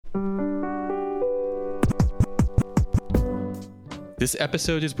This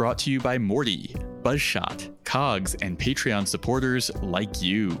episode is brought to you by Morty, Buzzshot, Cogs, and Patreon supporters like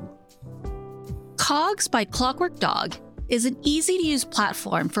you. Cogs by Clockwork Dog is an easy-to-use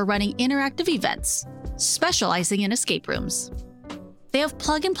platform for running interactive events, specializing in escape rooms. They have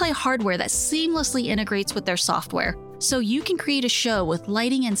plug-and-play hardware that seamlessly integrates with their software, so you can create a show with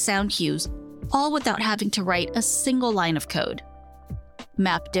lighting and sound cues, all without having to write a single line of code.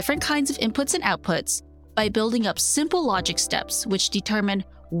 Map different kinds of inputs and outputs by building up simple logic steps which determine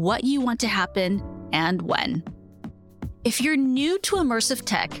what you want to happen and when. If you're new to immersive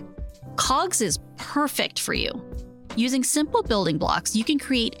tech, Cogs is perfect for you. Using simple building blocks, you can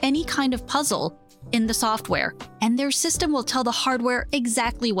create any kind of puzzle in the software, and their system will tell the hardware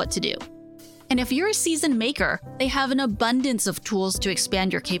exactly what to do. And if you're a seasoned maker, they have an abundance of tools to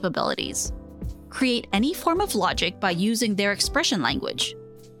expand your capabilities. Create any form of logic by using their expression language.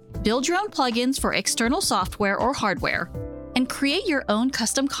 Build your own plugins for external software or hardware, and create your own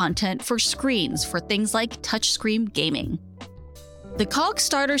custom content for screens for things like touchscreen gaming. The Cogs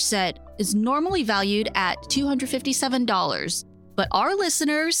starter set is normally valued at $257, but our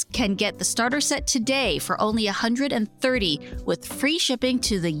listeners can get the starter set today for only $130 with free shipping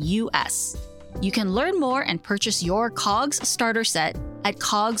to the US. You can learn more and purchase your Cogs starter set at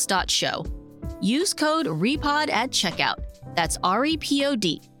cogs.show. Use code REPOD at checkout. That's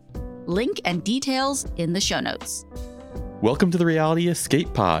REPOD. Link and details in the show notes. Welcome to the Reality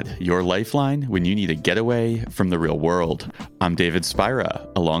Escape Pod, your lifeline when you need a getaway from the real world. I'm David Spira,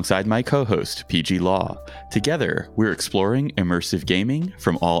 alongside my co-host, PG Law. Together, we're exploring immersive gaming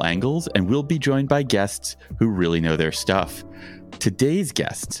from all angles, and we'll be joined by guests who really know their stuff. Today's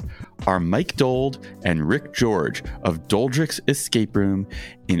guests are Mike Dold and Rick George of Doldrick's Escape Room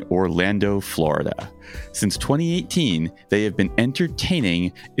in Orlando, Florida. Since 2018, they have been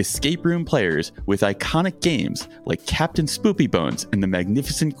entertaining escape room players with iconic games like Captain Spoopy Bones and the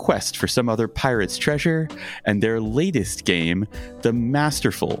Magnificent Quest for Some Other Pirate's Treasure, and their latest game, the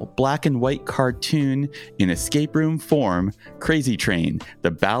masterful black and white cartoon in escape room form, Crazy Train,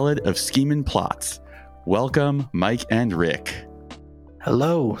 the Ballad of Schemin' Plots. Welcome, Mike and Rick.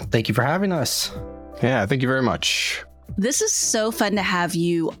 Hello. Thank you for having us. Yeah, thank you very much. This is so fun to have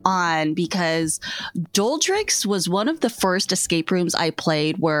you on because Doldrick's was one of the first escape rooms I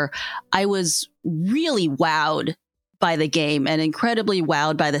played where I was really wowed by the game and incredibly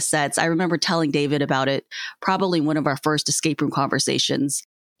wowed by the sets. I remember telling David about it, probably one of our first escape room conversations.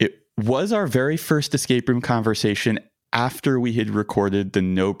 It was our very first escape room conversation after we had recorded the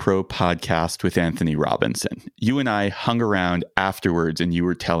No Pro podcast with Anthony Robinson. You and I hung around afterwards and you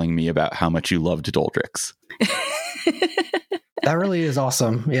were telling me about how much you loved Doldrick's. That really is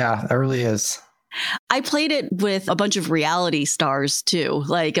awesome. Yeah, that really is. I played it with a bunch of reality stars too,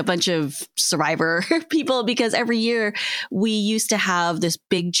 like a bunch of Survivor people, because every year we used to have this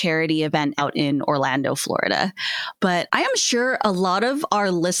big charity event out in Orlando, Florida. But I am sure a lot of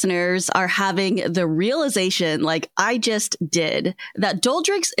our listeners are having the realization, like I just did, that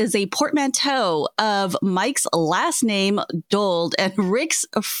Doldrick's is a portmanteau of Mike's last name, Dold, and Rick's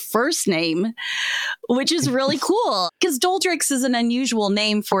first name, which is really cool because Doldrick's is an unusual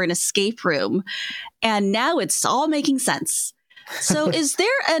name for an escape room. And now it's all making sense. So is there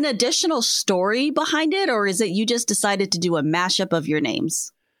an additional story behind it, or is it you just decided to do a mashup of your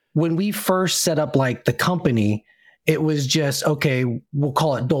names? When we first set up like the company, it was just, okay, we'll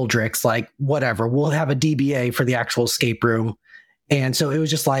call it Doldrick's, like whatever. We'll have a DBA for the actual escape room. And so it was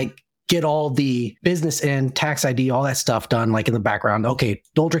just like, get all the business and tax ID, all that stuff done like in the background. Okay,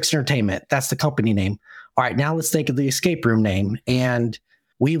 Doldrick's Entertainment, that's the company name. All right, now let's think of the escape room name. And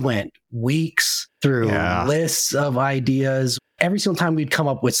we went weeks through lists of ideas. Every single time we'd come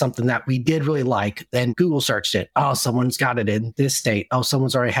up with something that we did really like, then Google searched it. Oh, someone's got it in this state. Oh,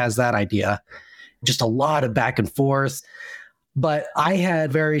 someone's already has that idea. Just a lot of back and forth. But I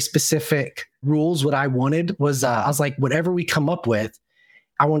had very specific rules. What I wanted was, I was like, whatever we come up with,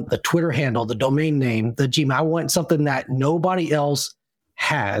 I want the Twitter handle, the domain name, the Gmail. I want something that nobody else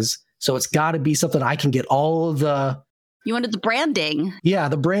has. So it's got to be something I can get all of the... You wanted the branding. Yeah,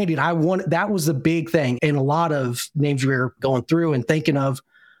 the branding. That was the big thing. And a lot of names we were going through and thinking of,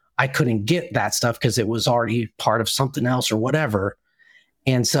 I couldn't get that stuff because it was already part of something else or whatever.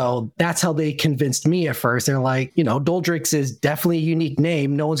 And so that's how they convinced me at first. They're like, Doldrick's is definitely a unique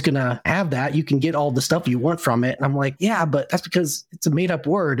name. No one's going to have that. You can get all the stuff you want from it. And I'm like, yeah, but that's because it's a made up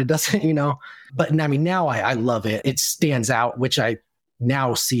word. It doesn't, But I mean, now I love it. It stands out, which I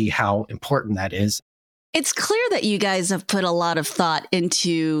now see how important that is. It's clear that you guys have put a lot of thought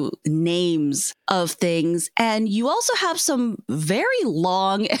into names of things, and you also have some very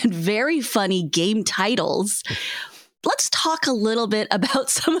long and very funny game titles. let's talk a little bit about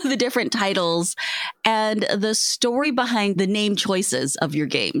some of the different titles and the story behind the name choices of your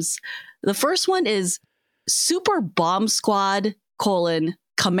games. The first one is Super Bomb Squad: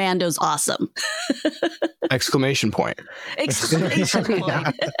 Commandos Awesome. Exclamation point. Exclamation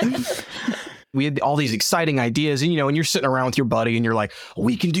point. We had all these exciting ideas, and and you're sitting around with your buddy and you're like,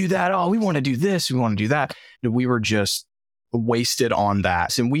 we can do that. Oh, we want to do this. We want to do that. And we were just wasted on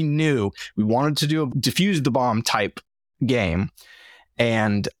that. And we knew we wanted to do a defuse the bomb type game.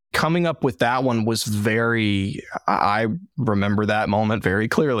 And coming up with that one was I remember that moment very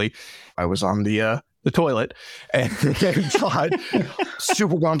clearly. I was on the toilet and thought,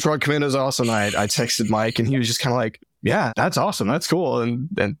 Super Bomb Squad Commandos Awesome. I texted Mike and he was just kind of like, yeah, that's awesome. That's cool. And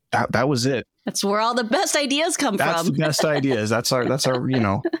that was it. That's where all the best ideas come from. That's the best ideas. That's our,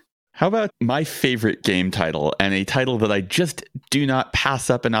 How about my favorite game title, and a title that I just do not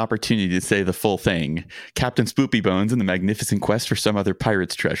pass up an opportunity to say the full thing? Captain Spoopy Bones and the Magnificent Quest for Some Other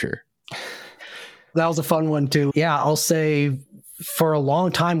Pirate's Treasure. That was a fun one too. Yeah, I'll say for a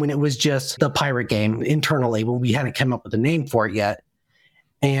long time when it was just the pirate game internally, when we hadn't come up with a name for it yet.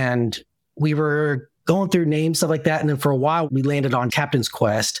 And we were going through names, stuff like that. And then for a while we landed on Captain's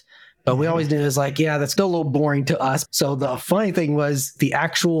Quest. But we always knew it was like, yeah, that's still a little boring to us. So the funny thing was the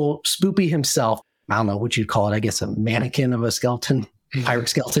actual Spoopy himself, I don't know what you'd call it, I guess a mannequin of a skeleton, pirate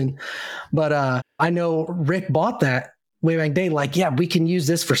skeleton. But I know Rick bought that way back then, like, yeah, we can use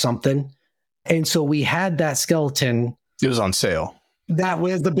this for something. And so we had that skeleton. It was on sale. That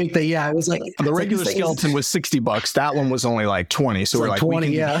was the big thing. Yeah, it was like the regular skeleton was $60. That one was only like 20. So we're like 20,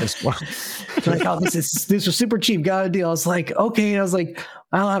 yeah. This one. Like, oh, this was super cheap. Got a deal. I was like, okay. I was like,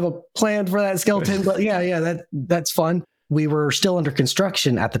 I don't have a plan for that skeleton, but yeah, that's fun. We were still under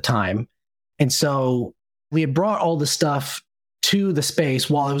construction at the time, and so we had brought all the stuff to the space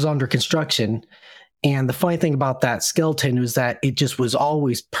while it was under construction. And the funny thing about that skeleton was that it just was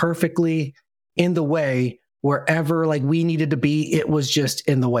always perfectly in the way. Wherever like we needed to be, it was just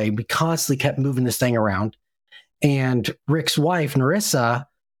in the way. We constantly kept moving this thing around. And Rick's wife, Narissa,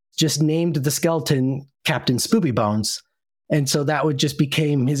 just named the skeleton Captain Spoopy Bones. And so that would just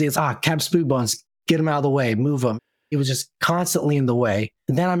became his, Captain Spoopy Bones, get him out of the way, move him. It was just constantly in the way.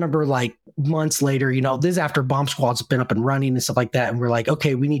 And then I remember like months later, this is after Bomb Squad's been up and running and stuff like that. And we're like,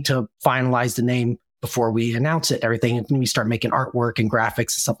 okay, we need to finalize the name before we announce it, everything. And then we start making artwork and graphics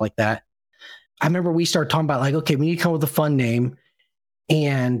and stuff like that. I remember we started talking about like, okay, we need to come up with a fun name.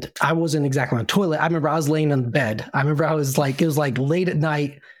 And I wasn't exactly on the toilet. I remember I was laying on the bed. I remember I was like, it was like late at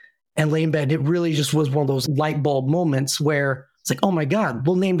night and laying in bed. It really just was one of those light bulb moments where it's like, oh my God,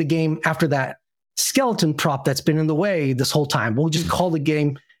 we'll name the game after that skeleton prop that's been in the way this whole time. We'll just call the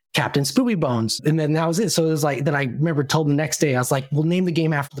game Captain Spoopy Bones. And then that was it. So it was like, then I remember told the next day, I was like, we'll name the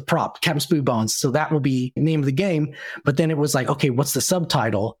game after the prop, Captain Spoopy Bones. So that will be the name of the game. But then it was like, okay, what's the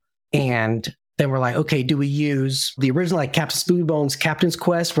subtitle? And then we're like, okay, do we use the original, like Captain Spoopy Bones, Captain's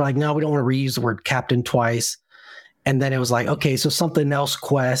Quest? We're like, no, we don't want to reuse the word captain twice. And then it was like, okay, so something else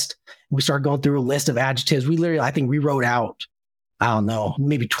quest. We started going through a list of adjectives. We literally, I think we wrote out, I don't know,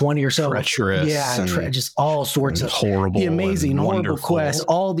 maybe 20 or so. Treacherous. Yeah, just all sorts of horrible, amazing, horrible quests,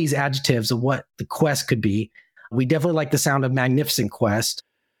 all these adjectives of what the quest could be. We definitely like the sound of Magnificent Quest.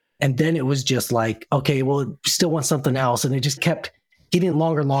 And then it was just like, okay, well, we still want something else. And it just kept getting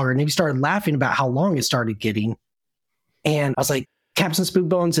longer and longer. And then we started laughing about how long it started getting. And I was like, Captain Spoopy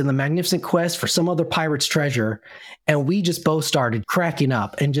Bones and the Magnificent Quest for Some Other Pirate's Treasure. And we just both started cracking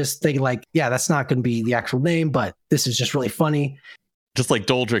up and just thinking like, yeah, that's not going to be the actual name, but this is just really funny. Just like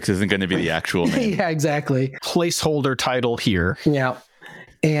Doldrick isn't going to be the actual name. Yeah, exactly. Placeholder title here. Yeah.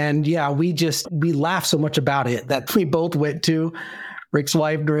 And yeah, we laughed so much about it that we both went to Rick's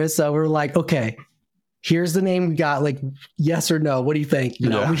wife, Narissa. We were like, okay, here's the name we got, like, yes or no. What do you think?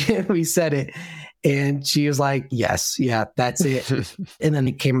 We said it. And she was like, yes, yeah, that's it. And then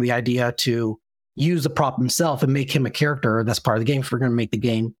it came the idea to use the prop himself and make him a character that's part of the game. If we're going to make the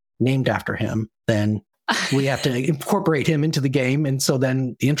game named after him, then we have to incorporate him into the game. And so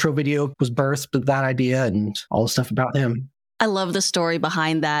then the intro video was birthed with that idea and all the stuff about him. I love the story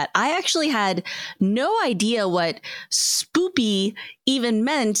behind that. I actually had no idea what spoopy even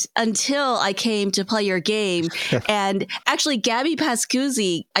meant until I came to play your game. And actually, Gabby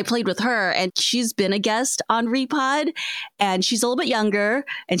Pascuzzi, I played with her, and she's been a guest on Repod, and she's a little bit younger,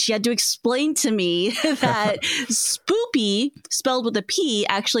 and she had to explain to me that spoopy, spelled with a P,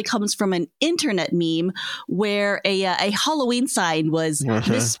 actually comes from an internet meme where a Halloween sign was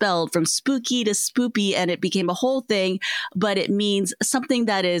misspelled from spooky to spoopy, and it became a whole thing. But it means something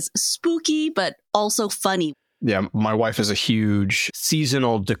that is spooky, but also funny. Yeah, my wife is a huge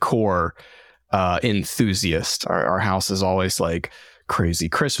seasonal decor enthusiast. Our house is always like crazy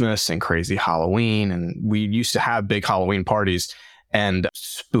Christmas and crazy Halloween. And we used to have big Halloween parties. And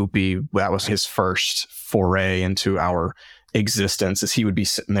Spoopy, that was his first foray into our existence, as he would be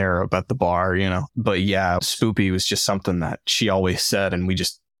sitting there up at the bar, you know. But yeah, Spoopy was just something that she always said, and we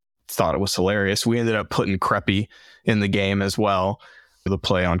just thought it was hilarious. We ended up putting Creepy in the game as well, the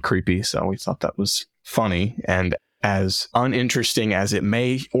play on creepy. So we thought that was funny. And as uninteresting as it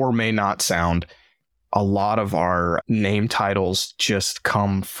may or may not sound, a lot of our name titles just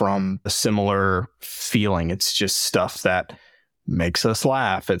come from a similar feeling. It's just stuff that makes us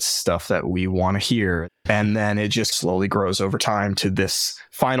laugh. It's stuff that we want to hear. And then it just slowly grows over time to this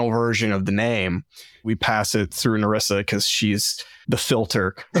final version of the name. We pass it through Narissa because she's the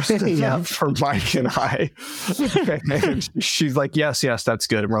filter for Mike and I. And she's like, yes, that's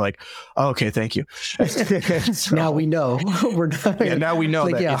good. And we're like, oh, okay, thank you. So, now we know. We're not, yeah, now we know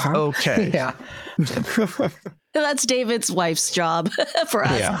that it's okay. Yeah. That's David's wife's job for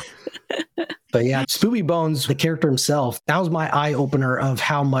us. Yeah. But yeah, Spoopy Bones, the character himself, that was my eye opener of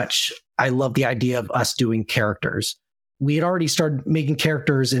how much I love the idea of us doing characters. We had already started making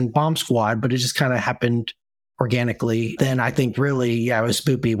characters in Bomb Squad, but it just kind of happened organically. Then I think really, it was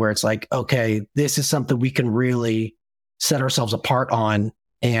Spoopy where it's like, okay, this is something we can really set ourselves apart on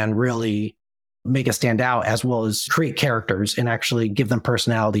and really make us stand out, as well as create characters and actually give them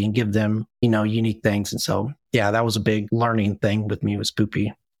personality and give them, unique things. And so, yeah, that was a big learning thing with me with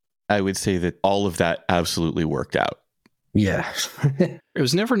Spoopy. I would say that all of that absolutely worked out. Yeah. It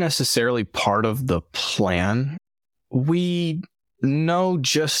was never necessarily part of the plan. We know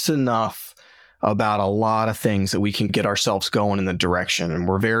just enough about a lot of things that we can get ourselves going in the direction. And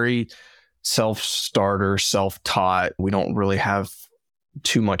we're very self-starter, self-taught. We don't really have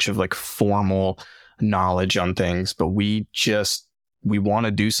too much of like formal knowledge on things, but we want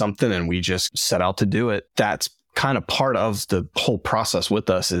to do something and we just set out to do it. That's kind of part of the whole process with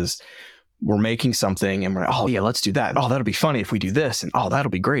us is we're making something and we're like, oh yeah, let's do that. Oh, that'll be funny if we do this. And oh,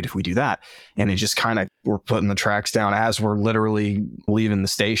 that'll be great if we do that. And it just kind of, we're putting the tracks down as we're literally leaving the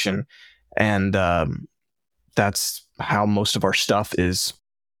station. And that's how most of our stuff is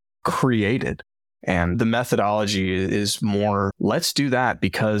created. And the methodology is more, let's do that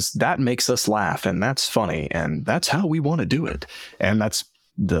because that makes us laugh and that's funny. And that's how we want to do it. And that's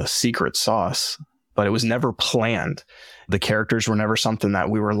the secret sauce. But it was never planned. The characters were never something that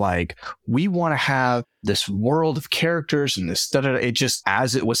we were like, we want to have this world of characters and this, it just,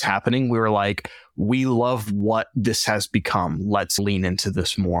 as it was happening, we were like, we love what this has become. Let's lean into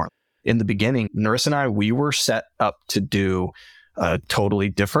this more. In the beginning, Narissa and I, we were set up to do a totally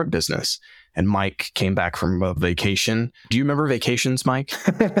different business. And Mike came back from a vacation. Do you remember vacations, Mike?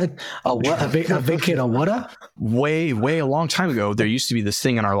 A vacation on what? Way a long time ago, there used to be this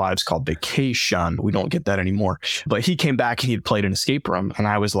thing in our lives called vacation. We don't get that anymore. But he came back and he'd played an escape room. And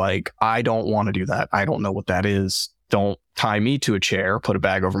I was like, I don't want to do that. I don't know what that is. Don't tie me to a chair, put a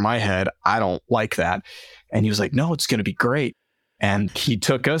bag over my head. I don't like that. And he was like, no, it's going to be great. And he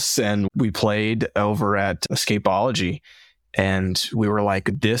took us and we played over at Escapology. And we were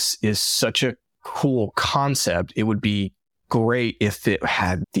like, this is such a cool concept. It would be great if it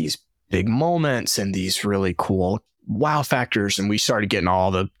had these big moments and these really cool wow factors. And we started getting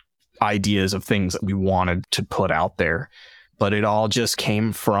all the ideas of things that we wanted to put out there. But it all just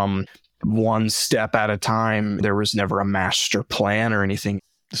came from one step at a time. There was never a master plan or anything.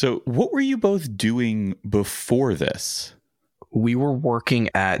 So what were you both doing before this? We were working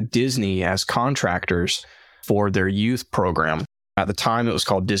at Disney as contractors for their youth program. At the time, it was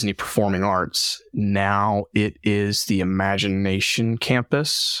called Disney Performing Arts. Now it is the Imagination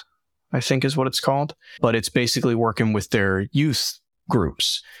Campus, I think is what it's called. But it's basically working with their youth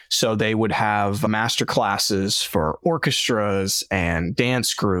groups. So they would have master classes for orchestras and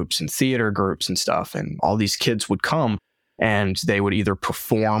dance groups and theater groups and stuff. And all these kids would come and they would either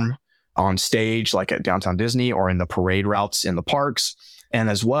perform on stage, like at Downtown Disney, or in the parade routes in the parks. And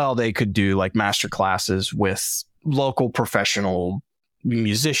as well, they could do like master classes with local professional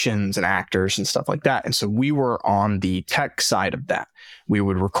musicians and actors and stuff like that. And so we were on the tech side of that. We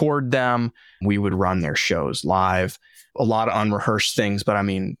would record them. We would run their shows live. A lot of unrehearsed things. But I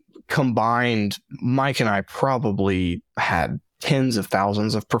mean, combined, Mike and I probably had tens of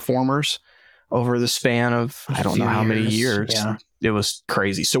thousands of performers over the span of, I don't know how many years. Yeah. It was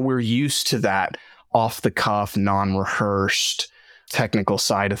crazy. So we're used to that off the cuff, non-rehearsed technical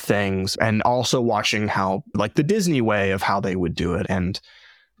side of things, and also watching how, like, the Disney way of how they would do it and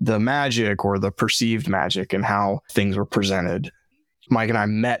the magic or the perceived magic and how things were presented. Mike and I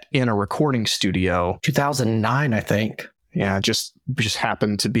met in a recording studio. 2009, I think. Yeah, just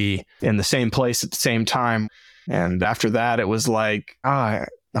happened to be in the same place at the same time. And after that, it was like, I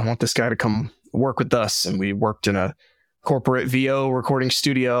want this guy to come work with us. And we worked in a corporate VO recording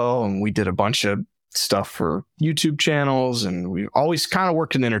studio, and we did a bunch of stuff for YouTube channels, and we always kind of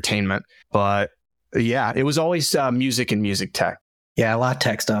worked in entertainment. But yeah, it was always music and music tech. Yeah, a lot of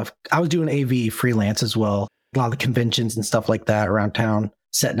tech stuff. I was doing AV freelance as well. A lot of the conventions and stuff like that around town,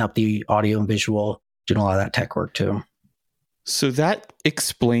 setting up the audio and visual, doing a lot of that tech work too. So that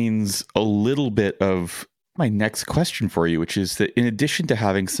explains a little bit of my next question for you, which is that in addition to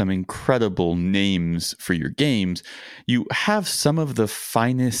having some incredible names for your games, you have some of the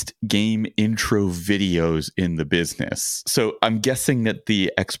finest game intro videos in the business. So I'm guessing that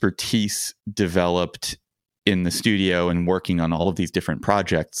the expertise developed in the studio and working on all of these different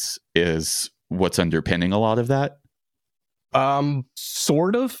projects is what's underpinning a lot of that?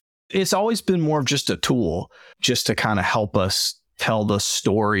 Sort of. It's always been more of just a tool, just to kind of help us tell the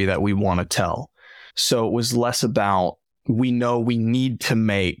story that we want to tell. So it was less about, we know we need to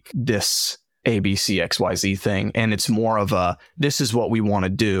make this ABCXYZ thing. And it's more of a, this is what we want to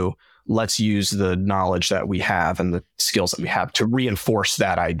do. Let's use the knowledge that we have and the skills that we have to reinforce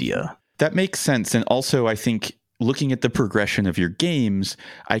that idea. That makes sense. And also, I think looking at the progression of your games,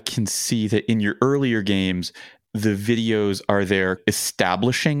 I can see that in your earlier games, the videos are there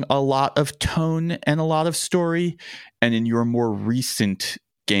establishing a lot of tone and a lot of story. And in your more recent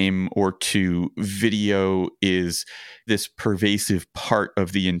game or two, video is this pervasive part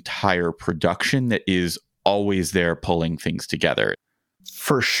of the entire production that is always there pulling things together.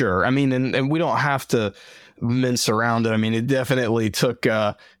 For sure. I mean, and we don't have to mince around it. I mean, it definitely took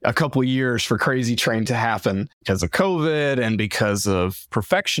a couple years for Crazy Train to happen because of COVID and because of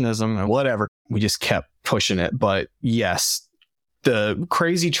perfectionism and whatever. We just kept pushing it. But yes, the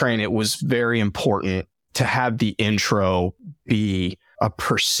Crazy Train, it was very important to have the intro be a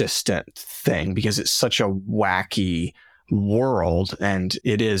persistent thing because it's such a wacky world, and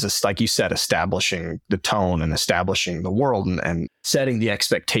it is, like you said, establishing the tone and establishing the world and setting the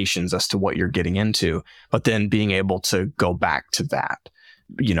expectations as to what you're getting into, but then being able to go back to that.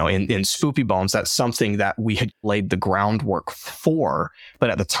 You know, in Spoopy Bones, that's something that we had laid the groundwork for, but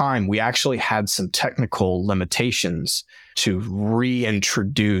at the time we actually had some technical limitations to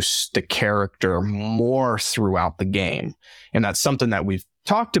reintroduce the character more throughout the game. And that's something that we've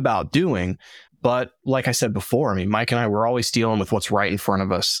talked about doing. But like I said before, I mean, Mike and I were always dealing with what's right in front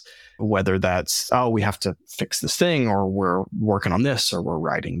of us, whether that's, oh, we have to fix this thing, or we're working on this, or we're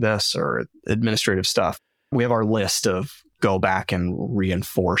writing this, or administrative stuff. We have our list of go back and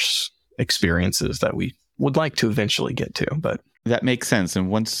reinforce experiences that we would like to eventually get to. But that makes sense. And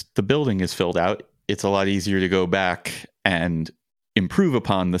once the building is filled out, it's a lot easier to go back and improve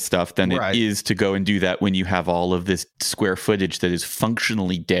upon the stuff than it is to go and do that when you have all of this square footage that is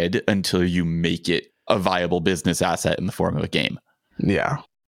functionally dead until you make it a viable business asset in the form of a game. Yeah.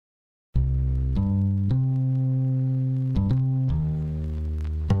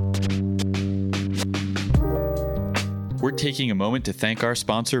 We're taking a moment to thank our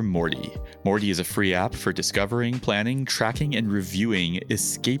sponsor, Morty. Morty is a free app for discovering, planning, tracking, and reviewing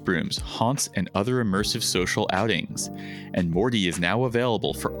escape rooms, haunts, and other immersive social outings. And Morty is now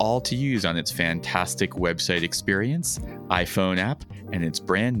available for all to use on its fantastic website experience, iPhone app, and its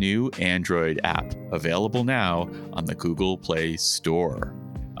brand new Android app, available now on the Google Play Store.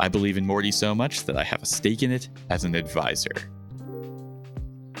 I believe in Morty so much that I have a stake in it as an advisor.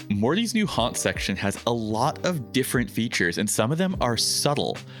 Morty's new haunt section has a lot of different features, and some of them are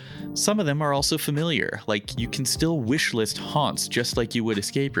subtle. Some of them are also familiar, like you can still wishlist haunts just like you would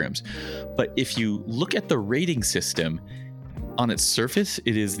escape rooms. But if you look at the rating system, on its surface,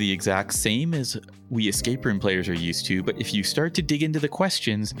 it is the exact same as we escape room players are used to, but if you start to dig into the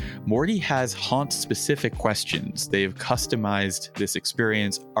questions, Morty has haunt-specific questions. They've customized this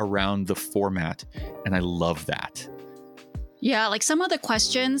experience around the format, and I love that. Yeah, like some of the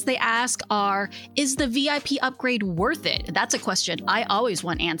questions they ask are, is the VIP upgrade worth it? That's a question I always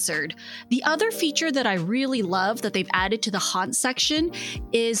want answered. The other feature that I really love that they've added to the haunt section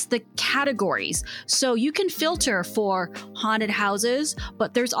is the categories. So you can filter for haunted houses,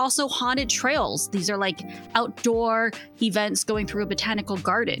 but there's also haunted trails. These are like outdoor events going through a botanical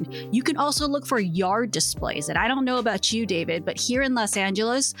garden. You can also look for yard displays. And I don't know about you, David, but here in Los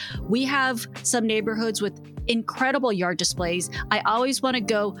Angeles, we have some neighborhoods with incredible yard displays. I always want to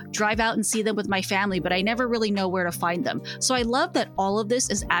go drive out and see them with my family, but I never really know where to find them. So I love that all of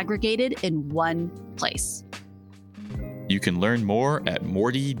this is aggregated in one place. You can learn more at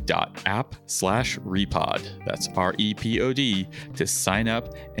morty.app/repod. That's REPOD to sign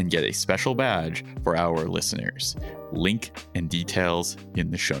up and get a special badge for our listeners. Link and details in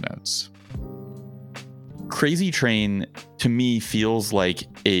the show notes. Crazy Train, to me, feels like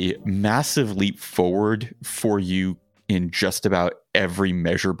a massive leap forward for you in just about every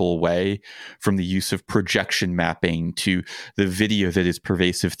measurable way, from the use of projection mapping to the video that is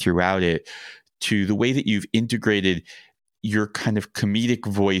pervasive throughout it, to the way that you've integrated your kind of comedic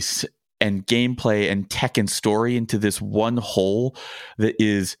voice and gameplay and tech and story into this one whole that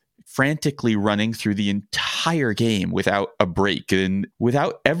is frantically running through the entire game without a break and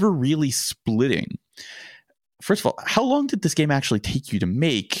without ever really splitting. First of all, how long did this game actually take you to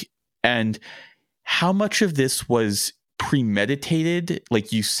make? And how much of this was premeditated,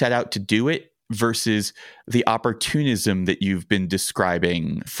 like you set out to do it, versus the opportunism that you've been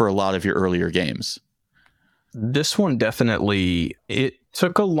describing for a lot of your earlier games? This one definitely, it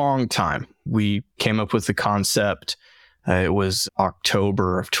took a long time. We came up with the concept. It was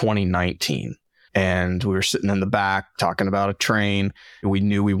October of 2019. And we were sitting in the back talking about a train. We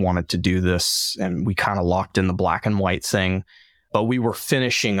knew we wanted to do this, and we kind of locked in the black and white thing. But we were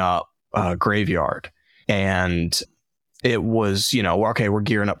finishing up Graveyard. And it was, okay, we're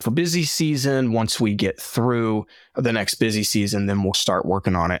gearing up for busy season. Once we get through the next busy season, then we'll start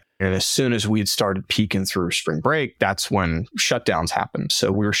working on it. And as soon as we'd started peeking through spring break, that's when shutdowns happened.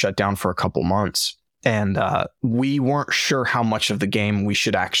 So we were shut down for a couple months. And we weren't sure how much of the game we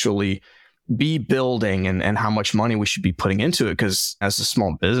should actually be building and how much money we should be putting into it. Because as a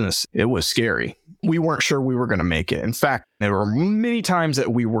small business, it was scary. We weren't sure we were going to make it. In fact, there were many times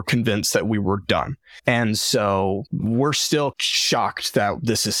that we were convinced that we were done. And so we're still shocked that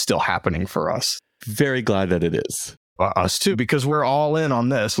this is still happening for us. Very glad that it is. Us too, because we're all in on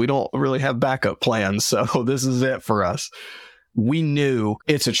this. We don't really have backup plans. So this is it for us. We knew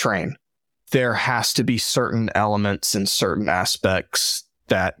it's a train. There has to be certain elements and certain aspects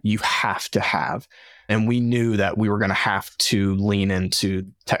that you have to have. And we knew that we were going to have to lean into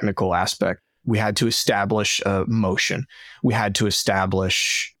technical aspect. We had to establish a motion. We had to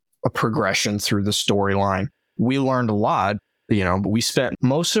establish a progression through the storyline. We learned a lot, but we spent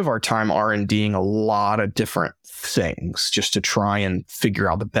most of our time R&Ding a lot of different things just to try and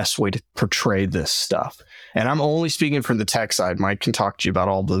figure out the best way to portray this stuff. And I'm only speaking from the tech side. Mike can talk to you about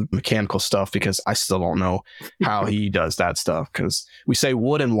all the mechanical stuff because I still don't know how he does that stuff, because we say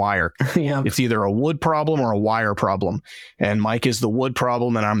wood and wire. Yeah. It's either a wood problem or a wire problem. And Mike is the wood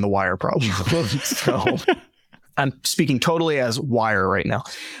problem and I'm the wire problem. So I'm speaking totally as wire right now,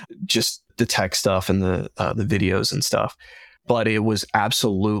 just the tech stuff and the videos and stuff. But it was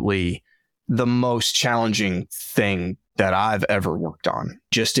absolutely the most challenging thing that I've ever worked on,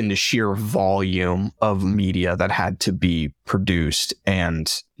 just in the sheer volume of media that had to be produced.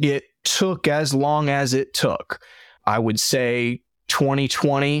 And it took as long as it took. I would say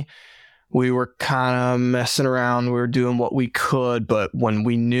 2020, we were kind of messing around. We were doing what we could. But once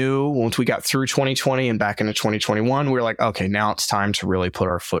we got through 2020 and back into 2021, we were like, okay, now it's time to really put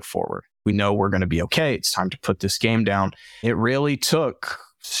our foot forward. We know we're going to be okay. It's time to put this game down. It really took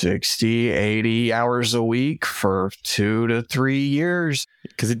 60, 80 hours a week for 2 to 3 years.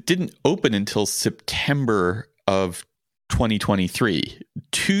 Because it didn't open until September of 2023,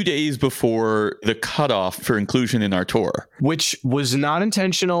 2 days before the cutoff for inclusion in our tour. Which was not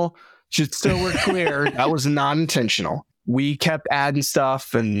intentional. Just so we're clear, that was not intentional. We kept adding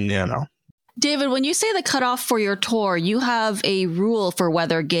stuff and, David, when you say the cutoff for your tour, you have a rule for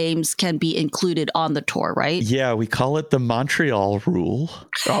whether games can be included on the tour, right? Yeah, we call it the Montreal rule.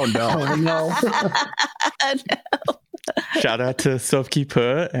 Oh, no. Oh, no. Shout out to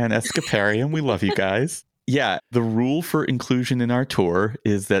Sauf-Qui-Peut and Escaparium. We love you guys. Yeah, the rule for inclusion in our tour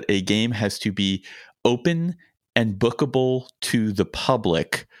is that a game has to be open and bookable to the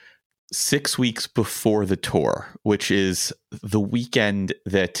public 6 weeks before the tour, which is the weekend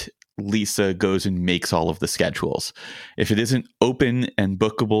that Lisa goes and makes all of the schedules. If it isn't open and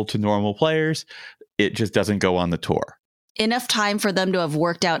bookable to normal players, it just doesn't go on the tour. Enough time for them to have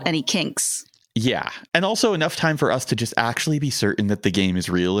worked out any kinks. Yeah. And also enough time for us to just actually be certain that the game is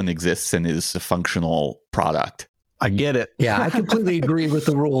real and exists and is a functional product. I get it. Yeah, I completely agree with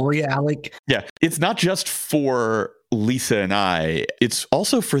the rule. Yeah, Yeah, it's not just for Lisa and I, it's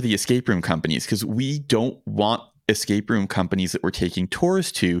also for the escape room companies, because we don't want escape room companies that we're taking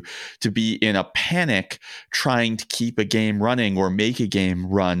tours to be in a panic trying to keep a game running or make a game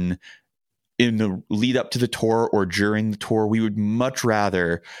run in the lead up to the tour or during the tour. We would much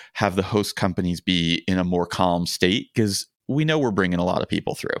rather have the host companies be in a more calm state, because we know we're bringing a lot of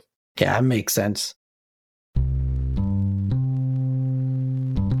people through. Yeah, it makes sense.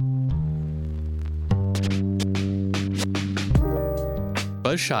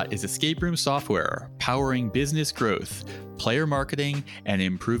 Buzzshot is escape room software powering business growth, player marketing, and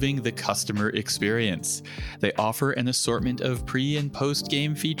improving the customer experience. They offer an assortment of pre- and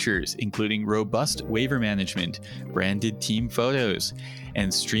post-game features, including robust waiver management, branded team photos,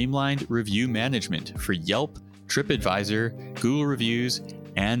 and streamlined review management for Yelp, TripAdvisor, Google Reviews,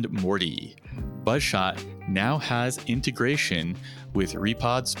 and Morty. Buzzshot now has integration with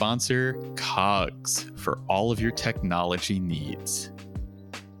Repod sponsor Cogs for all of your technology needs.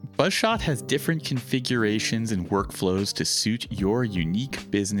 Buzzshot has different configurations and workflows to suit your unique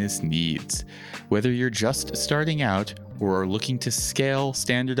business needs. Whether you're just starting out or are looking to scale,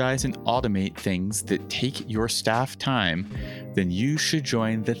 standardize, and automate things that take your staff time, then you should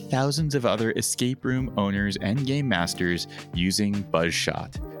join the thousands of other escape room owners and game masters using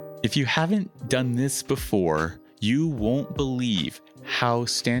Buzzshot. If you haven't done this before, you won't believe how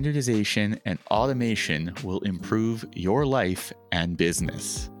standardization and automation will improve your life and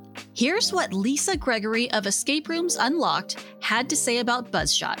business. Here's what Lisa Gregory of Escape Rooms Unlocked had to say about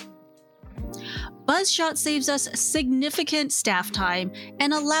Buzzshot. Buzzshot saves us significant staff time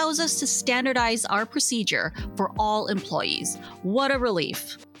and allows us to standardize our procedure for all employees. What a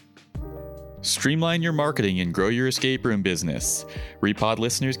relief. Streamline your marketing and grow your escape room business. Repod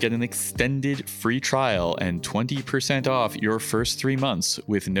listeners get an extended free trial and 20% off your first 3 months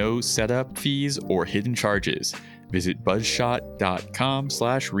with no setup fees or hidden charges. Visit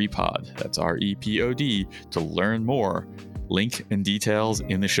buzzshot.com/repod. That's REPOD to learn more. Link and details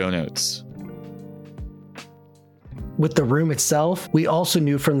in the show notes. With the room itself, we also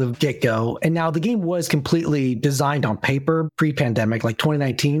knew from the get-go, and now the game was completely designed on paper pre-pandemic, like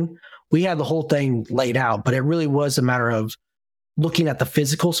 2019. We had the whole thing laid out, but it really was a matter of looking at the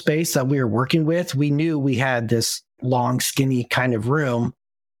physical space that we were working with. We knew we had this long, skinny kind of room.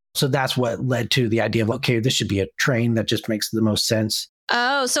 So that's what led to the idea of, okay, this should be a train that just makes the most sense.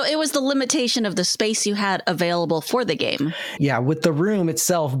 Oh, so it was the limitation of the space you had available for the game. Yeah, with the room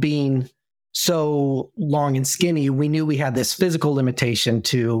itself being so long and skinny, we knew we had this physical limitation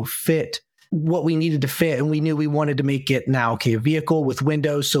to fit what we needed to fit. And we knew we wanted to make it now, okay, a vehicle with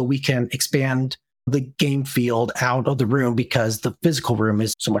windows so we can expand the game field out of the room because the physical room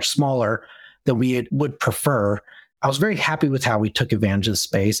is so much smaller than we would prefer. I was very happy with how we took advantage of the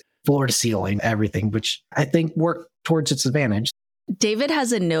space, floor to ceiling, everything, which I think worked towards its advantage. David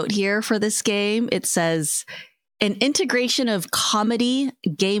has a note here for this game. It says, an integration of comedy,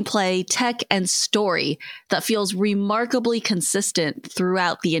 gameplay, tech, and story that feels remarkably consistent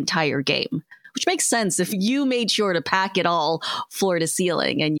throughout the entire game, which makes sense if you made sure to pack it all floor to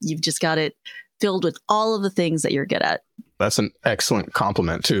ceiling and you've just got it filled with all of the things that you're good at. That's an excellent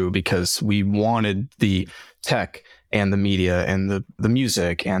compliment, too, because we wanted the tech and the media and the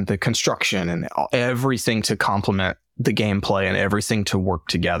music and the construction and everything to complement the gameplay and everything to work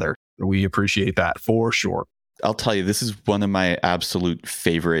together. We appreciate that for sure. I'll tell you, this is one of my absolute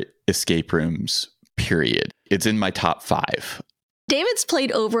favorite escape rooms, period. It's in my top 5. David's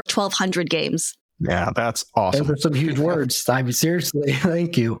played over 1,200 games. Yeah, that's awesome. Those are some huge words. I mean, seriously,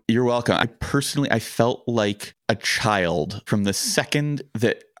 thank you. You're welcome. I felt like a child from the second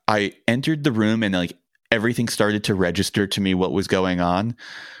that I entered the room and like everything started to register to me what was going on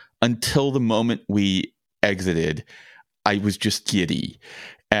until the moment we exited. I was just giddy.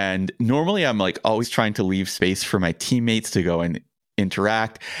 And normally I'm like always trying to leave space for my teammates to go and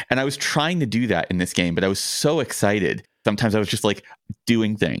interact. And I was trying to do that in this game, but I was so excited. Sometimes I was just like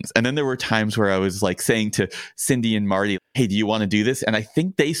doing things. And then there were times where I was like saying to Cindy and Marty, hey, do you want to do this? And I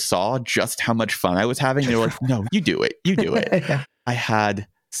think they saw just how much fun I was having. They were like, no, you do it. You do it. I had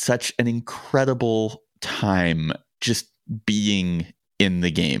such an incredible time just being in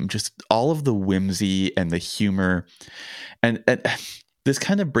the game, just all of the whimsy and the humor. And this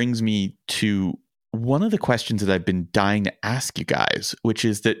kind of brings me to one of the questions that I've been dying to ask you guys, which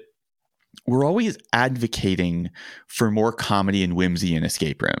is that we're always advocating for more comedy and whimsy in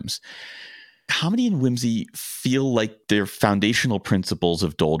escape rooms. Comedy and whimsy feel like they're foundational principles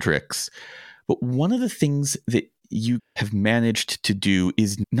of Doldrick's, but one of the things that you have managed to do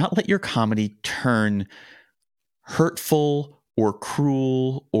is not let your comedy turn hurtful or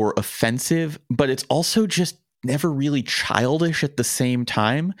cruel or offensive, but it's also just never really childish at the same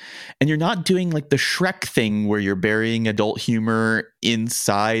time. And you're not doing like the Shrek thing where you're burying adult humor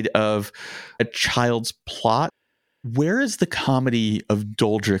inside of a child's plot. Where is the comedy of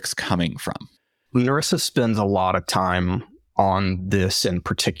Doldrick's coming from? Narissa spends a lot of time on this in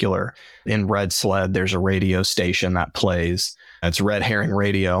particular. In Red Sled, there's a radio station that plays It's red herring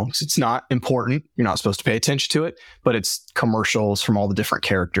radio. It's not important. You're not supposed to pay attention to it, but it's commercials from all the different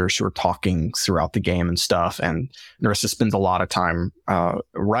characters who are talking throughout the game and stuff. And Narissa spends a lot of time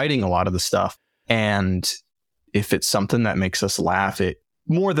writing a lot of the stuff. And if it's something that makes us laugh, it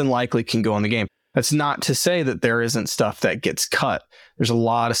more than likely can go in the game. That's not to say that there isn't stuff that gets cut. There's a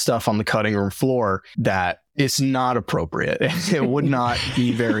lot of stuff on the cutting room floor that is not appropriate. It would not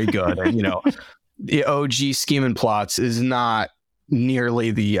be very good. And, the OG Scheme and Plots is not nearly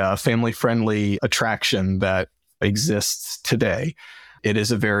the family-friendly attraction that exists today. It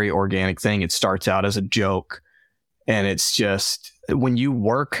is a very organic thing. It starts out as a joke. And it's just, when you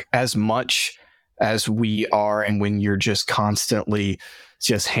work as much as we are, and when you're just constantly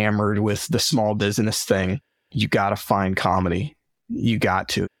just hammered with the small business thing, you got to find comedy. You got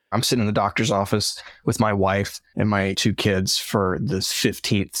to. I'm sitting in the doctor's office with my wife and my 2 kids for the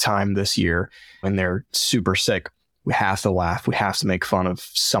 15th time this year, and they're super sick. We have to laugh. We have to make fun of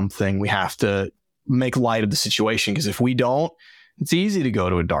something. We have to make light of the situation, because if we don't, it's easy to go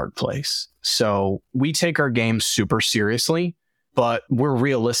to a dark place. So we take our games super seriously, but we're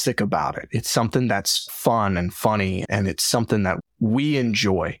realistic about it. It's something that's fun and funny, and it's something that we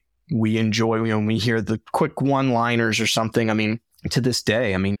enjoy. We enjoy when we hear the quick one-liners or something. I mean, to this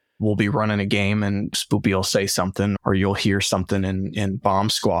day, we'll be running a game and Spoopy will say something, or you'll hear something in Bomb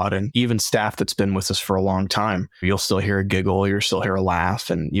Squad, and even staff that's been with us for a long time, you'll still hear a giggle, you'll still hear a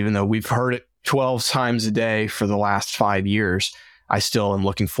laugh. And even though we've heard it 12 times a day for the last 5 years, I still am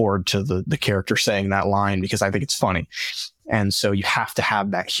looking forward to the character saying that line, because I think it's funny. And so you have to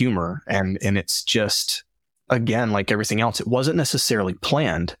have that humor. And it's just, again, like everything else, it wasn't necessarily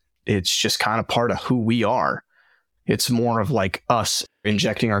planned. It's just kind of part of who we are. It's more of like us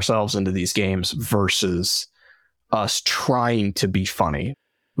injecting ourselves into these games versus us trying to be funny.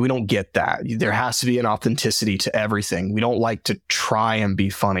 We don't get that. There has to be an authenticity to everything. We don't like to try and be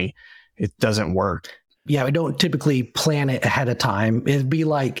funny. It doesn't work. Yeah, we don't typically plan it ahead of time. It'll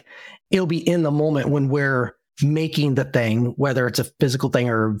be in the moment when we're making the thing, whether it's a physical thing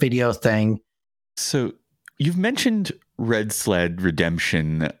or a video thing. So you've mentioned Red Sled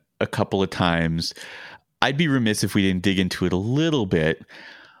Redemption a couple of times. I'd be remiss if we didn't dig into it a little bit.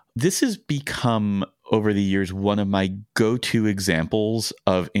 This has become, over the years, one of my go-to examples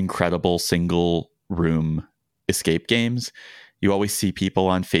of incredible single room escape games. You always see people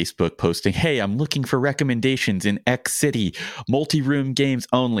on Facebook posting, hey, I'm looking for recommendations in X city, multi-room games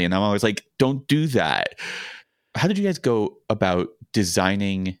only. And I'm always like, don't do that. How did you guys go about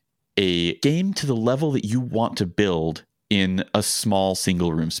designing a game to the level that you want to build in a small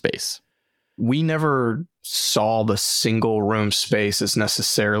single room space? We never saw the single room space as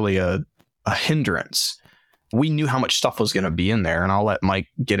necessarily a hindrance. We knew how much stuff was going to be in there, and I'll let Mike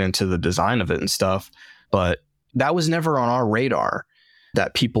get into the design of it and stuff. But that was never on our radar,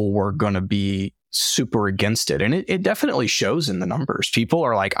 that people were going to be super against it. And it definitely shows in the numbers. People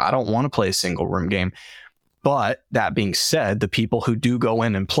are like, I don't want to play a single room game. But that being said, the people who do go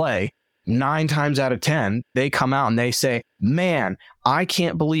in and play, 9 times out of 10, they come out and they say, man, I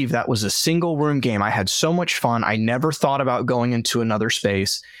can't believe that was a single room game. I had so much fun. I never thought about going into another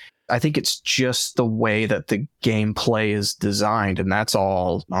space. I think it's just the way that the gameplay is designed, and that's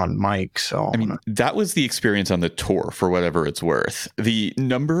all on Mike. So that was the experience on the tour, for whatever it's worth. The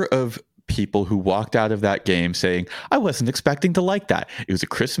number of people who walked out of that game saying, I wasn't expecting to like that. It was a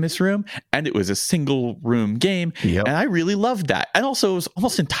Christmas room and it was a single room game. Yep. And I really loved that. And also it was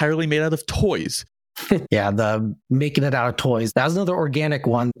almost entirely made out of toys. Yeah, the making it out of toys. That was another organic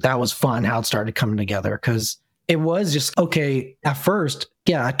one. That was fun, how it started coming together, because it was just, okay, at first,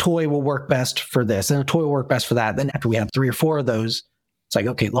 yeah, a toy will work best for this and a toy will work best for that. Then after we had 3 or 4 of those, it's like,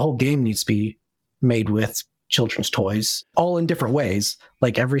 okay, the whole game needs to be made with children's toys, all in different ways.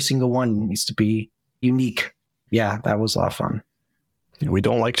 Like every single one needs to be unique. Yeah, that was a lot of fun. We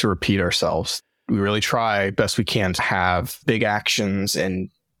don't like to repeat ourselves. We really try best we can to have big actions and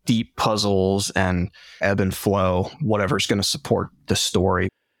deep puzzles and ebb and flow, whatever's going to support the story.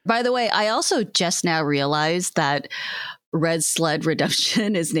 By the way, I also just now realized that Red Sled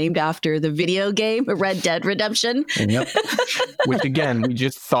Redemption is named after the video game Red Dead Redemption. Yep. Which again, we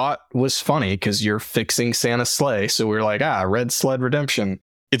just thought was funny because you're fixing Santa's sleigh. So we're like, Red Sled Redemption.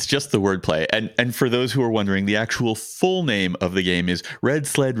 It's just the wordplay. And for those who are wondering, the actual full name of the game is Red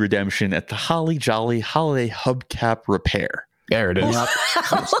Sled Redemption at the Holly Jolly Holiday Hubcap Repair. There it is. Yep.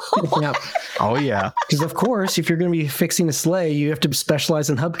 Yep. Oh, yeah. Because, of course, if you're going to be fixing a sleigh, you have to specialize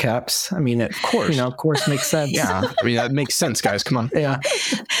in hubcaps. I mean, of course, makes sense. Yeah. I mean, that makes sense, guys. Come on. Yeah.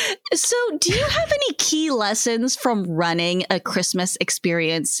 So do you have any key lessons from running a Christmas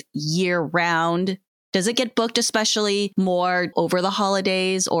experience year round? Does it get booked especially more over the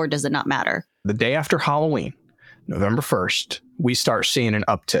holidays, or does it not matter? The day after Halloween, November 1st, we start seeing an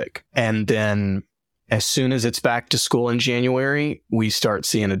uptick. And then as soon as it's back to school in January, we start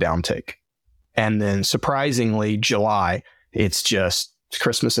seeing a downtick. And then surprisingly, July, it's just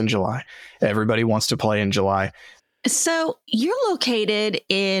Christmas in July. Everybody wants to play in July. So you're located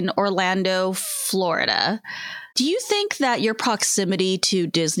in Orlando, Florida. Do you think that your proximity to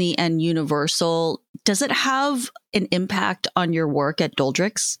Disney and Universal, does it have an impact on your work at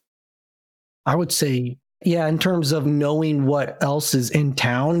Doldrick's? I would say, yeah, in terms of knowing what else is in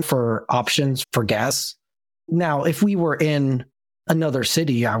town for options for guests. Now, if we were in another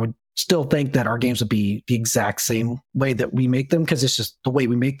city, I would still think that our games would be the exact same way that we make them because it's just the way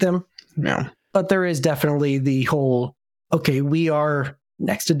we make them. Yeah. But there is definitely the whole, okay, we are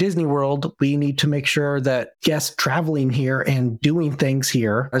next to Disney World. We need to make sure that guests traveling here and doing things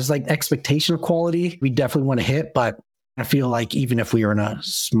here, there's like expectation quality we definitely want to hit. But I feel like even if we were in a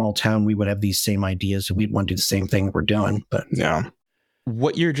small town, we would have these same ideas and we'd want to do the same thing that we're doing. But yeah.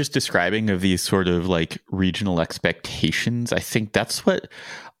 What you're just describing of these sort of like regional expectations, I think that's what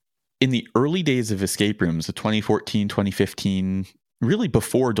in the early days of escape rooms, the 2014, 2015, really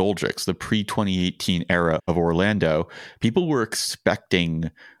before Doldrick's, the pre-2018 era of Orlando, people were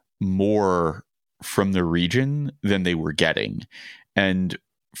expecting more from the region than they were getting. And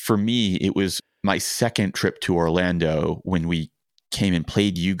for me, it was my second trip to Orlando when we came and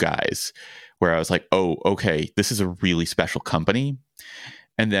played you guys, where I was like, oh, okay, this is a really special company.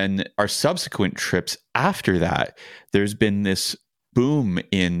 And then our subsequent trips after that, there's been this boom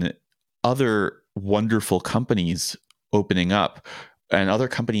in other wonderful companies opening up and other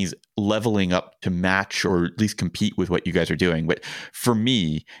companies leveling up to match or at least compete with what you guys are doing. But for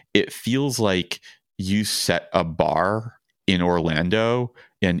me, it feels like you set a bar in Orlando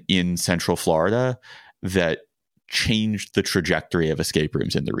and in Central Florida that changed the trajectory of escape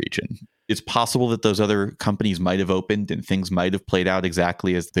rooms in the region. It's possible that those other companies might have opened and things might have played out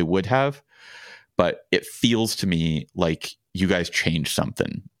exactly as they would have, but it feels to me like you guys changed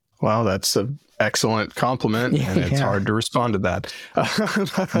something. Wow, that's an excellent compliment, and it's hard to respond to that.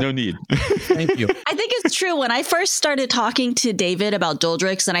 No need. thank you. I think it's true. When I first started talking to David about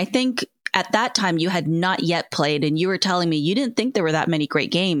Doldrick's, and I think at that time you had not yet played, and you were telling me you didn't think there were that many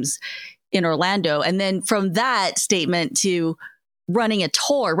great games in Orlando. And then from that statement to running a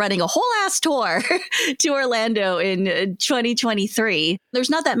whole ass tour to Orlando in 2023, there's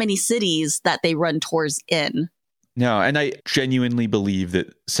not that many cities that they run tours in. No, and I genuinely believe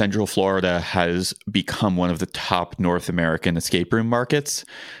that Central Florida has become one of the top North American escape room markets.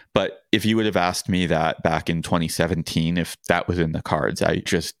 But if you would have asked me that back in 2017, if that was in the cards, I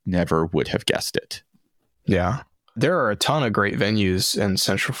just never would have guessed it. Yeah. There are a ton of great venues in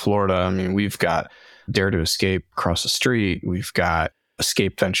Central Florida. I mean, we've got Dare to Escape across the street. We've got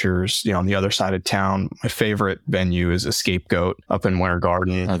Escape Ventures, on the other side of town. My favorite venue is Escape Goat up in Winter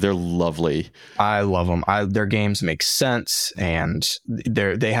Garden. They're lovely. I love them. Their games make sense, and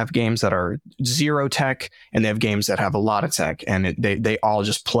they have games that are zero tech, and they have games that have a lot of tech, and they all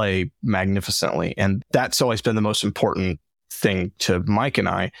just play magnificently. And that's always been the most important thing to Mike and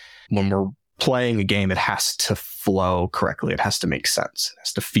I. When we're playing a game, it has to flow correctly. It has to make sense. It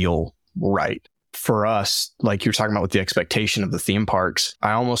has to feel right. For us, like you're talking about with the expectation of the theme parks,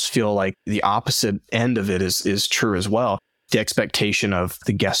 I almost feel like the opposite end of it is true as well. The expectation of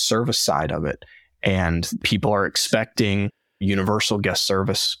the guest service side of it. And people are expecting universal guest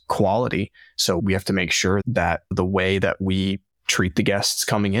service quality. So we have to make sure that the way that we treat the guests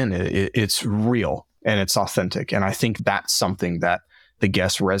coming in, it's real and it's authentic. And I think that's something that the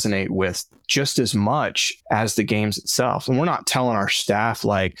guests resonate with just as much as the games itself. And we're not telling our staff,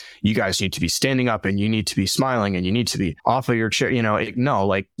 like, you guys need to be standing up and you need to be smiling and you need to be off of your chair. No,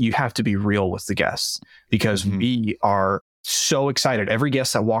 like, you have to be real with the guests because we are so excited. Every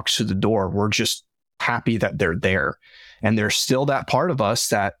guest that walks through the door, we're just happy that they're there. And there's still that part of us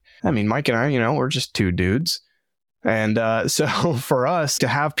that, Mike and I, we're just two dudes. And so for us to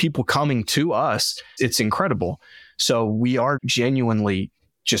have people coming to us, it's incredible. So we are genuinely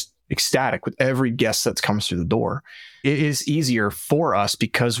just ecstatic with every guest that comes through the door. It is easier for us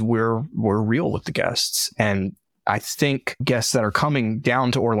because we're real with the guests. And I think guests that are coming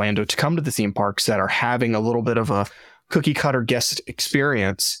down to Orlando to come to the theme parks that are having a little bit of a cookie cutter guest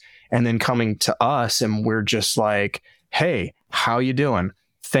experience and then coming to us and we're just like, hey, how you doing?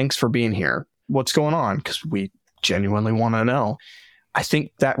 Thanks for being here. What's going on? Because we genuinely want to know. I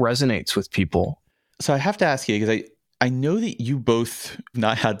think that resonates with people. So I have to ask you, because I know that you both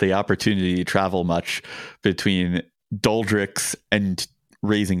not had the opportunity to travel much between Doldrick's and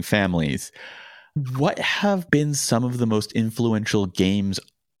raising families. What have been some of the most influential games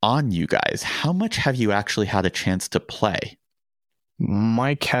on you guys? How much have you actually had a chance to play?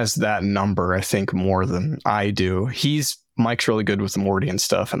 Mike has that number, I think, more than I do. Mike's really good with the Morty and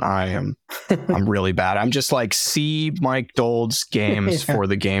stuff, and I'm really bad. I'm just like, see Mike Dold's games for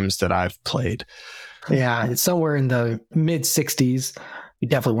the games that I've played. Yeah, it's somewhere in the mid 60s. We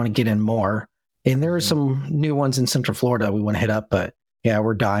definitely want to get in more. And there are some new ones in Central Florida we want to hit up, but yeah,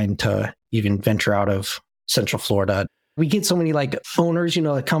 we're dying to even venture out of Central Florida. We get so many like owners,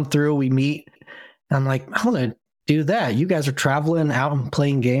 that come through, we meet. And I'm like, I want to do that. You guys are traveling out and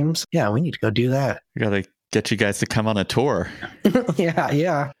playing games. Yeah, we need to go do that. We got to get you guys to come on a tour.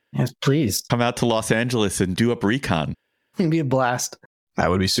 Yeah. Yes, please. Come out to Los Angeles and do up Recon. It'd be a blast. That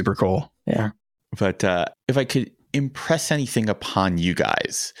would be super cool. Yeah. But if I could impress anything upon you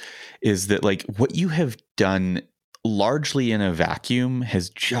guys, is that like what you have done largely in a vacuum has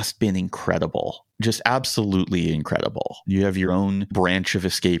just been incredible. Just absolutely incredible. You have your own branch of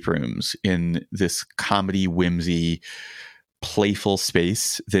escape rooms in this comedy, whimsy, playful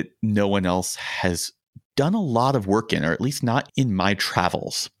space that no one else has done a lot of work in, or at least not in my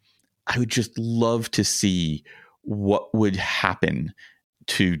travels. I would just love to see what would happen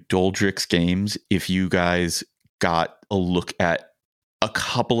to Doldrick's games if you guys got a look at a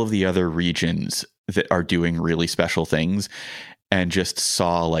couple of the other regions that are doing really special things and just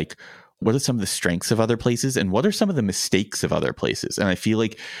saw like, what are some of the strengths of other places and what are some of the mistakes of other places? And I feel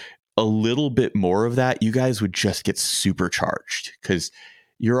like a little bit more of that, you guys would just get supercharged because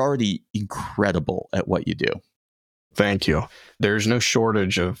you're already incredible at what you do. Thank you. There's no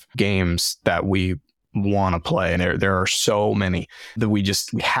shortage of games that we want to play. And there are so many that we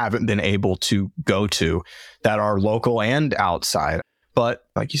haven't been able to go to that are local and outside. But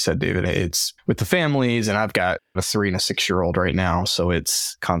like you said, David, it's with the families, and I've got a 3 and a 6-year-old right now. So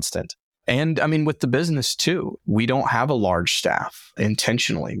it's constant. And I mean, with the business too, we don't have a large staff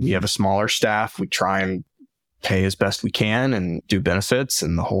intentionally. We have a smaller staff. We try and pay as best we can and do benefits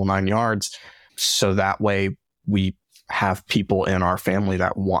and the whole 9 yards. So that way we have people in our family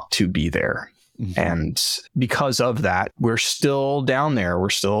that want to be there. Mm-hmm. And because of that, we're still down there.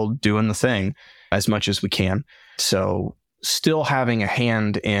 We're still doing the thing as much as we can. So still having a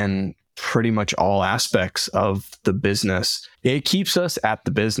hand in pretty much all aspects of the business, it keeps us at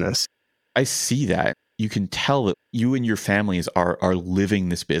the business. I see that. You can tell that you and your families are living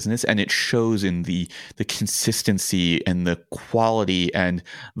this business, and it shows in the consistency and the quality and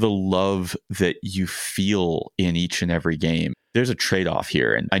the love that you feel in each and every game. There's a trade-off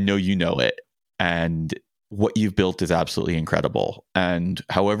here, and I know you know it. And what you've built is absolutely incredible. And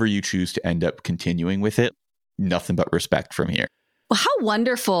however you choose to end up continuing with it, nothing but respect from here. Well, how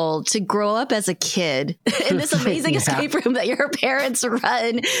wonderful to grow up as a kid in this amazing escape room that your parents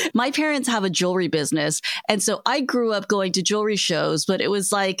run. My parents have a jewelry business. And so I grew up going to jewelry shows, but it was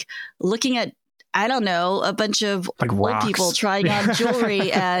like looking at, I don't know, a bunch of like old rocks. People trying on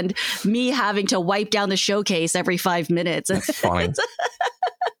jewelry and me having to wipe down the showcase every 5 minutes. That's funny.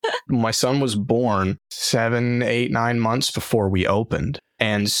 My son was born 7, 8, 9 months before we opened.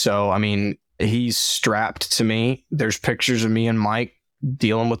 And so, I mean, he's strapped to me. There's pictures of me and Mike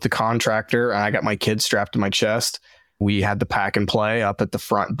dealing with the contractor, and I got my kid strapped to my chest. We had the pack and play up at the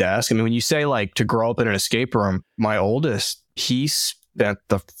front desk. I mean, when you say like to grow up in an escape room, my oldest, he spent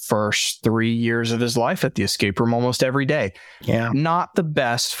the first 3 years of his life at the escape room almost every day. Yeah. Not the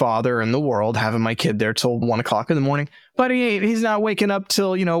best father in the world, having my kid there till 1 o'clock in the morning, but he's not waking up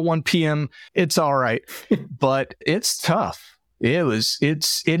till, 1 p.m. It's all right. But it's tough.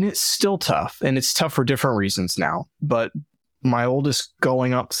 It's still tough, and it's tough for different reasons now. But my oldest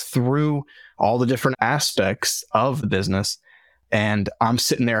going up through all the different aspects of the business, and I'm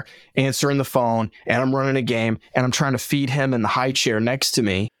sitting there answering the phone, and I'm running a game, and I'm trying to feed him in the high chair next to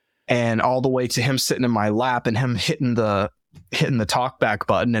me, and all the way to him sitting in my lap and him hitting the talk back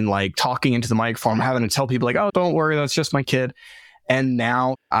button and like talking into the microphone, having to tell people like, oh, don't worry, that's just my kid. And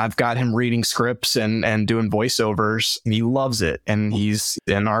now I've got him reading scripts and doing voiceovers. And he loves it. And he's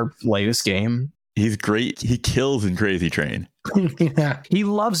in our latest game. He's great. He kills in Crazy Train. Yeah. He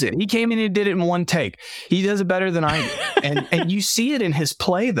loves it. He came in and did it in one take. He does it better than I do. And you see it in his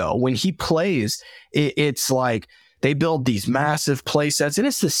play, though. When he plays, it's like they build these massive play sets. And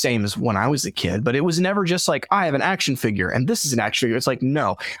it's the same as when I was a kid. But it was never just like, I have an action figure and this is an action figure. It's like,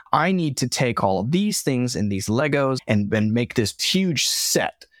 no, I need to take all of these things and these Legos and make this huge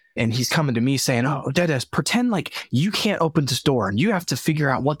set. And he's coming to me saying, oh, Dedes, pretend like you can't open this door and you have to figure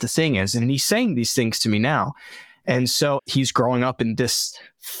out what the thing is. And he's saying these things to me now. And so he's growing up in this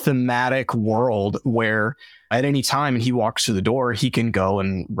thematic world where at any time he walks through the door, he can go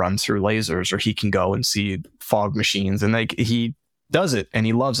and run through lasers, or he can go and see fog machines. And he does it and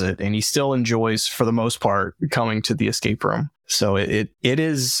he loves it. And he still enjoys, for the most part, coming to the escape room. So it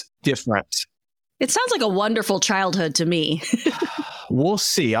is different. It sounds like a wonderful childhood to me. We'll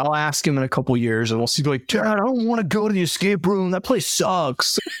see. I'll ask him in a couple years and we'll see. Like, Dad, I don't want to go to the escape room. That place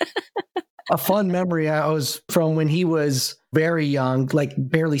sucks. A fun memory I was from when he was very young, like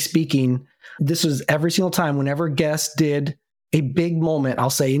barely speaking. This was every single time whenever a guest did a big moment, I'll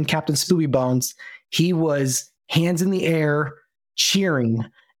say in Captain Spooky Bones, he was hands in the air, cheering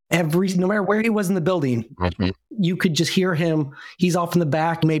no matter where he was in the building. Mm-hmm. You could just hear him. He's off in the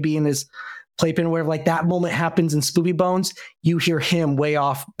back, maybe in his playpen or whatever. Like that moment happens in Spooky Bones, you hear him way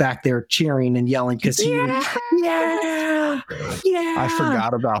off back there cheering and yelling because yeah. I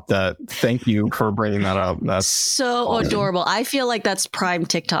forgot about that. Thank you for bringing that up. That's so awesome. Adorable. I feel like that's prime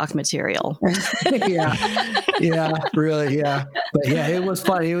TikTok material. yeah, really, yeah. But yeah, it was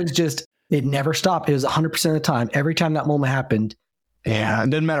fun. It was just, it never stopped. It was 100% of the time. Every time that moment happened. Yeah, it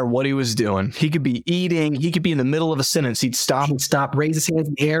didn't matter what he was doing. He could be eating. He could be in the middle of a sentence. He'd stop, raise his hands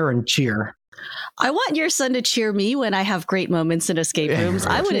in the air and cheer. I want your son to cheer me when I have great moments in escape rooms.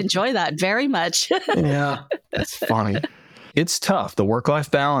 I would enjoy that very much. Yeah, that's funny. It's tough. The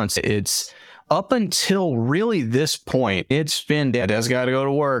work-life balance. It's up until really this point. It's been, Dad's got to go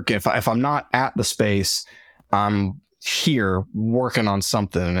to work. If I'm not at the space, I'm here working on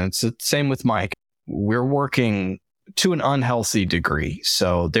something. And it's the same with Mike. We're working to an unhealthy degree.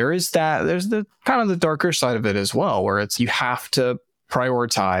 So there is that. There's the kind of the darker side of it as well, where it's you have to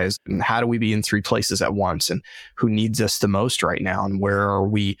prioritize and how do we be in three places at once and who needs us the most right now and where are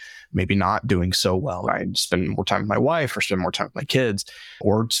we maybe not doing so well. I spend more time with my wife or spend more time with my kids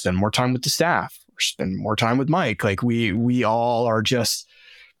or spend more time with the staff or spend more time with Mike. Like we all are just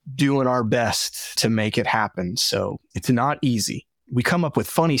doing our best to make it happen. So it's not easy. We come up with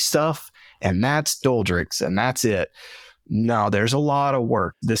funny stuff and that's Doldrick's and that's it. No, there's a lot of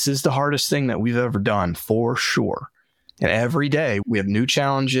work. This is the hardest thing that we've ever done for sure. And every day we have new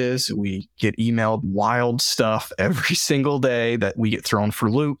challenges. We get emailed wild stuff every single day that we get thrown for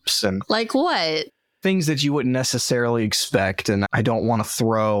loops. And like what? Things that you wouldn't necessarily expect. And I don't want to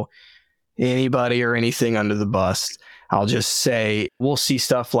throw anybody or anything under the bus. I'll just say we'll see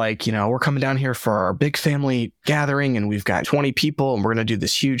stuff like, we're coming down here for our big family gathering and we've got 20 people and we're going to do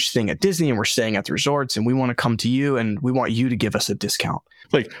this huge thing at Disney and we're staying at the resorts and we want to come to you and we want you to give us a discount.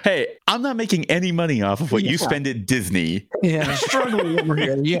 Like, hey, I'm not making any money off of what you spend at Disney. Yeah, struggling over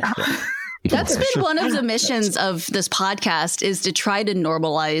here. Yeah. That's been one of the missions of this podcast is to try to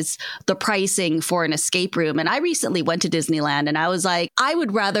normalize the pricing for an escape room. And I recently went to Disneyland and I was like, I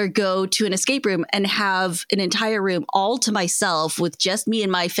would rather go to an escape room and have an entire room all to myself with just me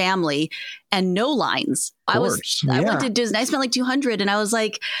and my family and no lines. I went to Disney. I spent like $200 and I was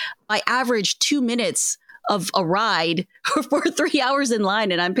like, I averaged 2 minutes of a ride for 3 hours in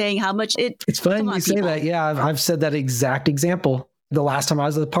line and I'm paying how much it's funny you say that. Yeah, I've said that exact example. The last time I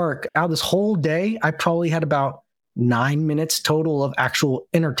was at the park, out of this whole day, I probably had about 9 minutes total of actual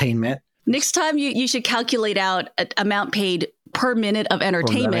entertainment. Next time you should calculate out an amount paid per minute of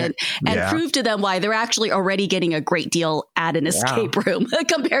entertainment and prove to them why they're actually already getting a great deal at an escape room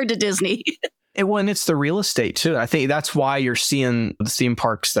compared to Disney. And it's the real estate too. I think that's why you're seeing the theme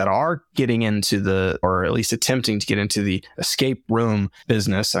parks that are getting into or at least attempting to get into the escape room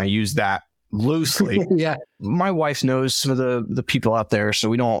business. I use that loosely. Yeah. My wife knows some of the people out there, so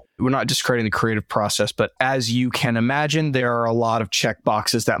we're not discrediting the creative process, but as you can imagine, there are a lot of check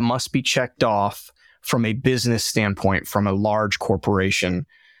boxes that must be checked off from a business standpoint, from a large corporation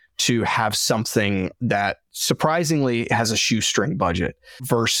to have something that surprisingly has a shoestring budget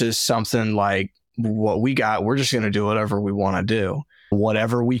versus something like what we got. We're just going to do whatever we want to do.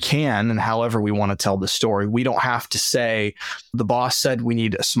 Whatever we can and however we want to tell the story. We don't have to say, the boss said we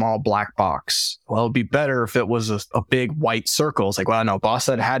need a small black box. Well, it'd be better if it was a big white circle. It's like, well, no, boss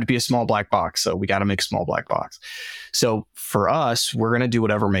said it had to be a small black box. So we got to make a small black box. So for us, we're going to do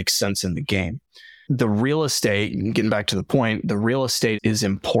whatever makes sense in the game. The real estate, getting back to the point, the real estate is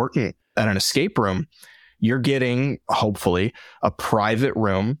important at an escape room. You're getting, hopefully, a private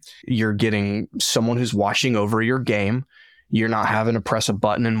room. You're getting someone who's watching over your game. You're not having to press a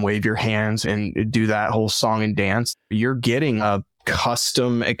button and wave your hands and do that whole song and dance. You're getting a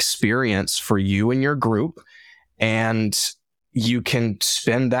custom experience for you and your group. And you can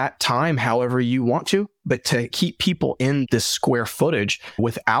spend that time however you want to, but to keep people in this square footage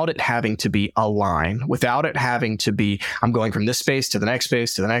without it having to be a line, without it having to be, I'm going from this space to the next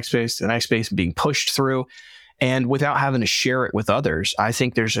space, to the next space, to the next space, being pushed through. and without having to share it with others. I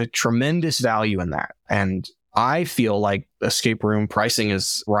think there's a tremendous value in that. And I feel like escape room pricing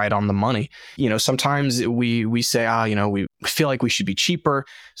is right on the money. Sometimes we say, we feel like we should be cheaper.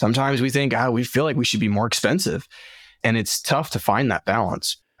 Sometimes we think, we feel like we should be more expensive. And it's tough to find that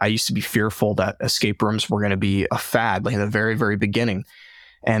balance. I used to be fearful that escape rooms were going to be a fad, like in the very, very beginning.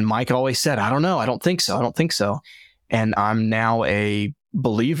 And Mike always said, I don't know. I don't think so. And I'm now a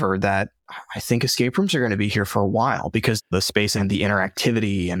believer that I think escape rooms are going to be here for a while, because the space and the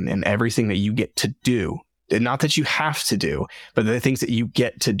interactivity and everything that you get to do, not that you have to do, but the things that you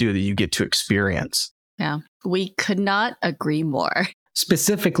get to do, that you get to experience. Yeah, we could not agree more.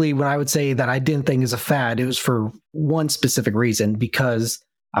 Specifically, when I would say that I didn't think is a fad, it was for one specific reason, because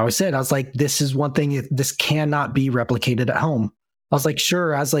I was like, this is one thing, this cannot be replicated at home. I was like,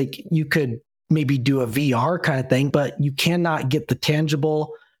 sure, you could maybe do a VR kind of thing, but you cannot get the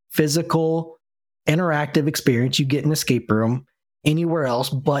tangible, physical, interactive experience you get in an escape room anywhere else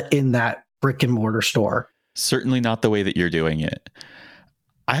but in that brick and mortar store. Certainly not the way that you're doing it.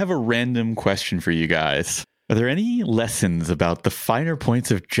 I have a random question for you guys. Are there any lessons about the finer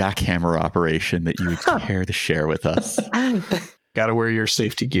points of jackhammer operation that you would care to share with us? Got to wear your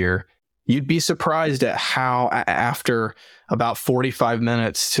safety gear. You'd be surprised at how after about 45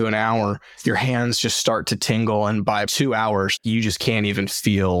 minutes to an hour, your hands just start to tingle. And by 2 hours, you just can't even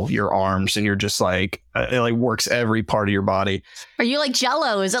feel your arms. And you're just like, it like works every part of your body. Are you like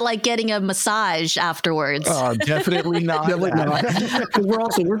Jell-O? Is it like getting a massage afterwards? Definitely not. Definitely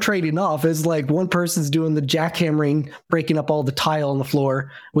not. We're trading off. It's like one person's doing the jackhammering, breaking up all the tile on the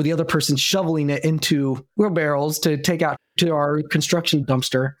floor, with the other person shoveling it into wheelbarrows to take out to our construction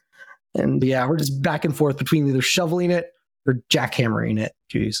dumpster. And yeah, we're just back and forth between either shoveling it or jackhammering it.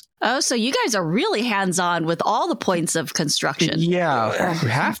 Jeez. Oh, so you guys are really hands-on with all the points of construction. Yeah, we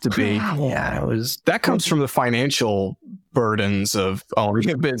have to be. Yeah, that comes from the financial burdens of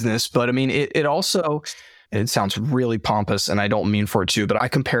owning a business. But I mean, it also, it sounds really pompous, and I don't mean for it to, but I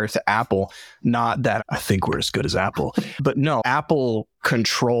compare it to Apple. Not that I think we're as good as Apple, but no, Apple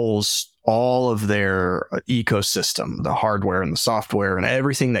controls all of their ecosystem, the hardware and the software and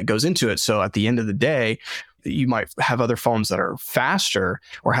everything that goes into it. So at the end of the day, you might have other phones that are faster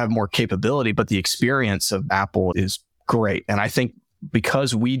or have more capability, but the experience of Apple is great. And I think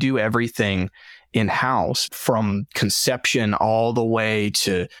because we do everything in-house, from conception all the way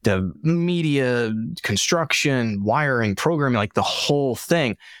to the media, construction, wiring, programming, like the whole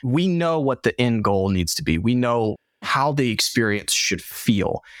thing, we know what the end goal needs to be. We know how the experience should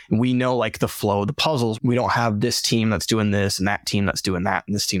feel. And we know like the flow of the puzzles. We don't have this team that's doing this and that team that's doing that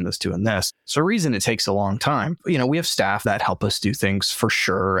and this team that's doing this. So the reason it takes a long time, we have staff that help us do things for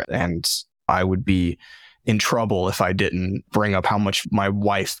sure. And I would be in trouble if I didn't bring up how much my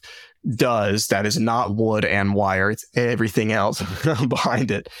wife does that is not wood and wire. It's everything else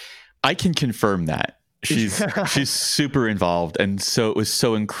behind it. I can confirm that. She's super involved. And so it was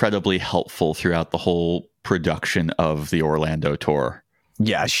so incredibly helpful throughout the whole production of the Orlando tour.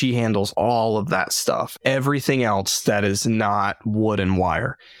 Yeah, she handles all of that stuff. Everything else that is not wood and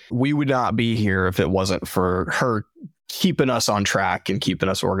wire. We would not be here if it wasn't for her keeping us on track and keeping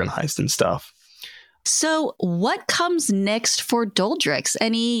us organized and stuff. So what comes next for Doldrick?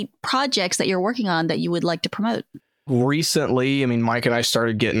 Any projects that you're working on that you would like to promote? Recently, Mike and I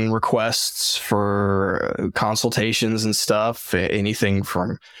started getting requests for consultations and stuff, anything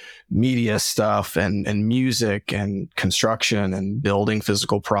from media stuff and music and construction and building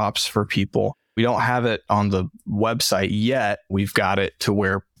physical props for people. We don't have it on the website yet. We've got it to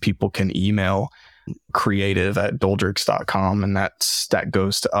where people can email creative@doldricks.com, and that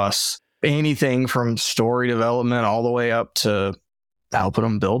goes to us. Anything from story development all the way up to helping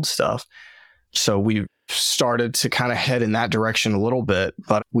them build stuff. So we've started to kind of head in that direction a little bit,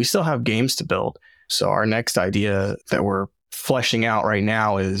 but we still have games to build. So our next idea that we're fleshing out right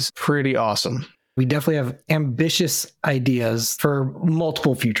now is pretty awesome. We definitely have ambitious ideas for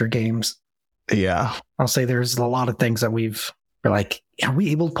multiple future games. Yeah. I'll say there's a lot of things that we're like, are we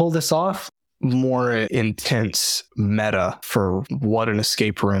able to pull this off? More intense meta for what an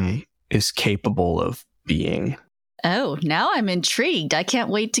escape room is capable of being. Oh, now I'm intrigued. I can't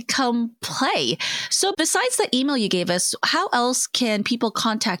wait to come play. So besides the email you gave us, how else can people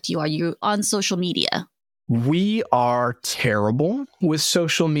contact you? Are you on social media? We are terrible with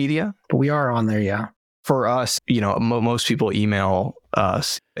social media. But we are on there, yeah. For us, most people email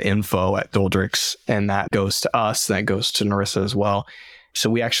us info@Doldricks, and that goes to us, and that goes to Narissa as well. So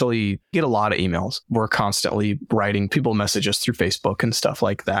we actually get a lot of emails. We're constantly writing. People message us through Facebook and stuff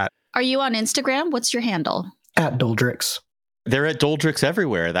like that. Are you on Instagram? What's your handle? @Doldricks. They're at Doldricks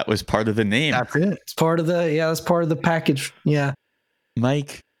everywhere. That was part of the name. That's it. It's part of that's part of the package. Yeah.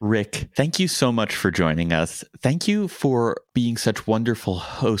 Mike, Rick, thank you so much for joining us. Thank you for being such wonderful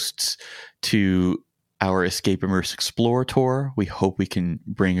hosts to our Escape Immerse Explore tour. We hope we can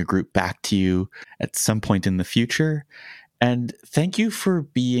bring a group back to you at some point in the future. And thank you for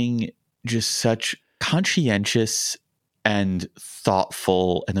being just such conscientious and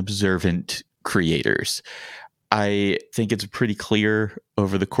thoughtful and observant creators. I think it's pretty clear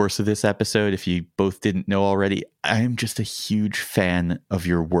over the course of this episode, if you both didn't know already, I am just a huge fan of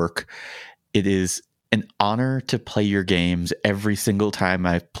your work. It is an honor to play your games every single time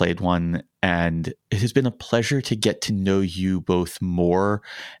I've played one, and it has been a pleasure to get to know you both more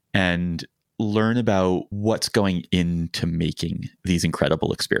and learn about what's going into making these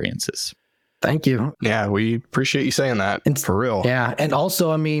incredible experiences. Thank you. Yeah, we appreciate you saying that. And for real. Yeah. And also,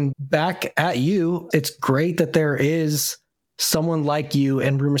 I mean, back at you, it's great that there is someone like you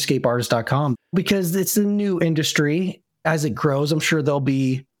and roomescapeartist.com, because it's a new industry. As it grows, I'm sure there'll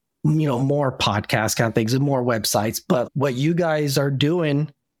be, more podcast kind of things and more websites. But what you guys are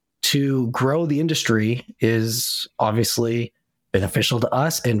doing to grow the industry is obviously beneficial to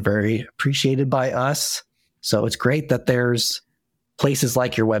us and very appreciated by us. So it's great that there's places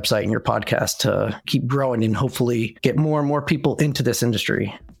like your website and your podcast to keep growing and hopefully get more and more people into this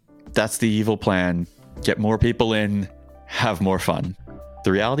industry. That's the evil plan. Get more people in, have more fun.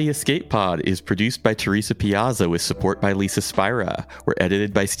 The Reality Escape Pod is produced by Teresa Piazza with support by Lisa Spira. We're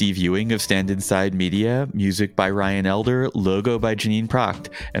edited by Steve Ewing of Stand Inside Media, music by Ryan Elder, logo by Janine Proct,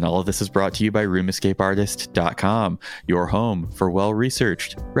 and all of this is brought to you by roomescapeartist.com, your home for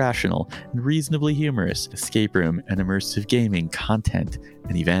well-researched, rational, and reasonably humorous escape room and immersive gaming content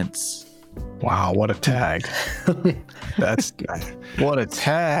and events. Wow, what a tag. What a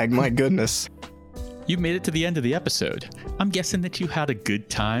tag, my goodness. You've made it to the end of the episode. I'm guessing that you had a good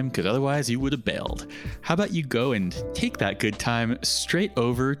time, because otherwise you would have bailed. How about you go and take that good time straight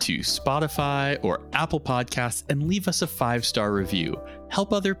over to Spotify or Apple Podcasts and leave us a 5-star review.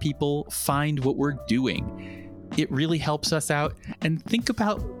 Help other people find what we're doing. It really helps us out. And think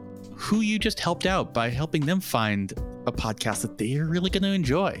about who you just helped out by helping them find a podcast that they are really going to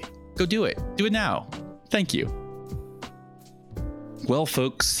enjoy. Go do it. Do it now. Thank you. Well,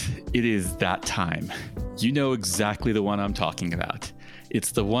 folks, it is that time. You know exactly the one I'm talking about.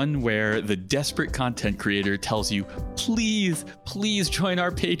 It's the one where the desperate content creator tells you, please, please join our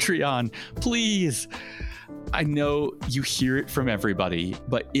Patreon, please. I know you hear it from everybody,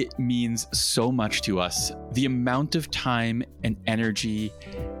 but it means so much to us. The amount of time and energy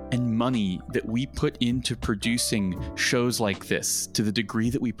and money that we put into producing shows like this, to the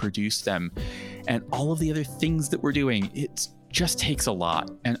degree that we produce them, and all of the other things that we're doing, it just takes a lot.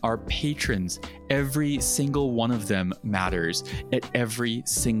 And our patrons, every single one of them matters at every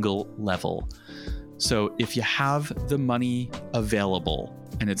single level. So if you have the money available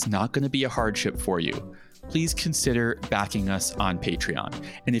and it's not going to be a hardship for you, please consider backing us on Patreon.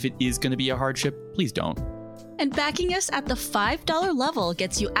 And if it is going to be a hardship, please don't. And backing us at the $5 level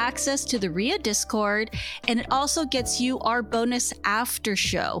gets you access to the RIA Discord, and it also gets you our bonus after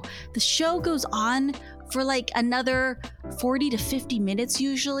show. The show goes on for like another 40 to 50 minutes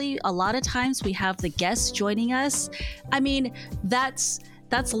usually. A lot of times we have the guests joining us. I mean, that's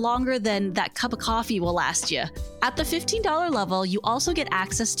longer than that cup of coffee will last you. At the $15 level, you also get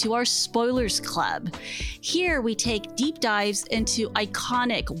access to our Spoilers Club. Here, we take deep dives into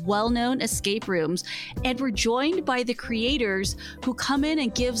iconic, well-known escape rooms, and we're joined by the creators who come in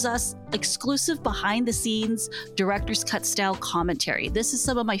and gives us exclusive behind-the-scenes, director's cut style commentary. This is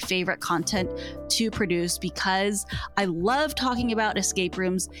some of my favorite content to produce because I love talking about escape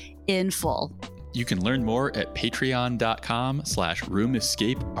rooms in full. You can learn more at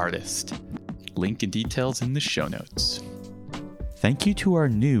patreon.com/roomescapeartist. Link and details in the show notes. Thank you to our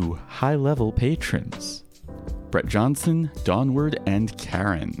new high-level patrons, Brett Johnson, Dawnward, and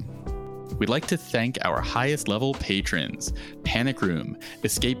Karen. We'd like to thank our highest level patrons: Panic Room,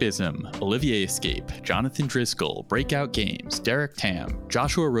 Escapism, Olivier Escape, Jonathan Driscoll, Breakout Games, Derek Tam,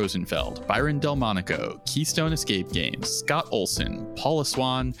 Joshua Rosenfeld, Byron Delmonico, Keystone Escape Games, Scott Olson, Paula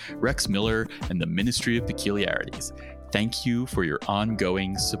Swan, Rex Miller, and the Ministry of Peculiarities. Thank you for your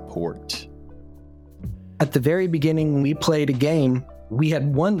ongoing support. At the very beginning, when we played a game, we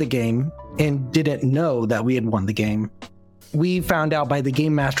had won the game and didn't know that we had won the game. We found out by the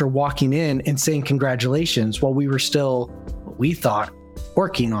game master walking in and saying congratulations while we were still, we thought,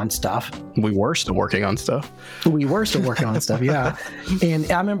 working on stuff. We were still working on stuff, yeah.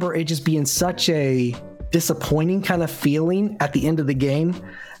 And I remember it just being such a disappointing kind of feeling at the end of the game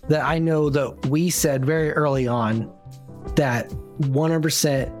that I know that we said very early on that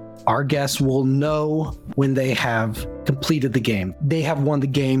 100% our guests will know when they have completed the game. They have won the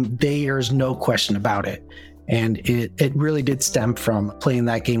game. There's no question about it. And it really did stem from playing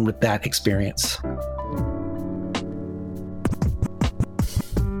that game with that experience.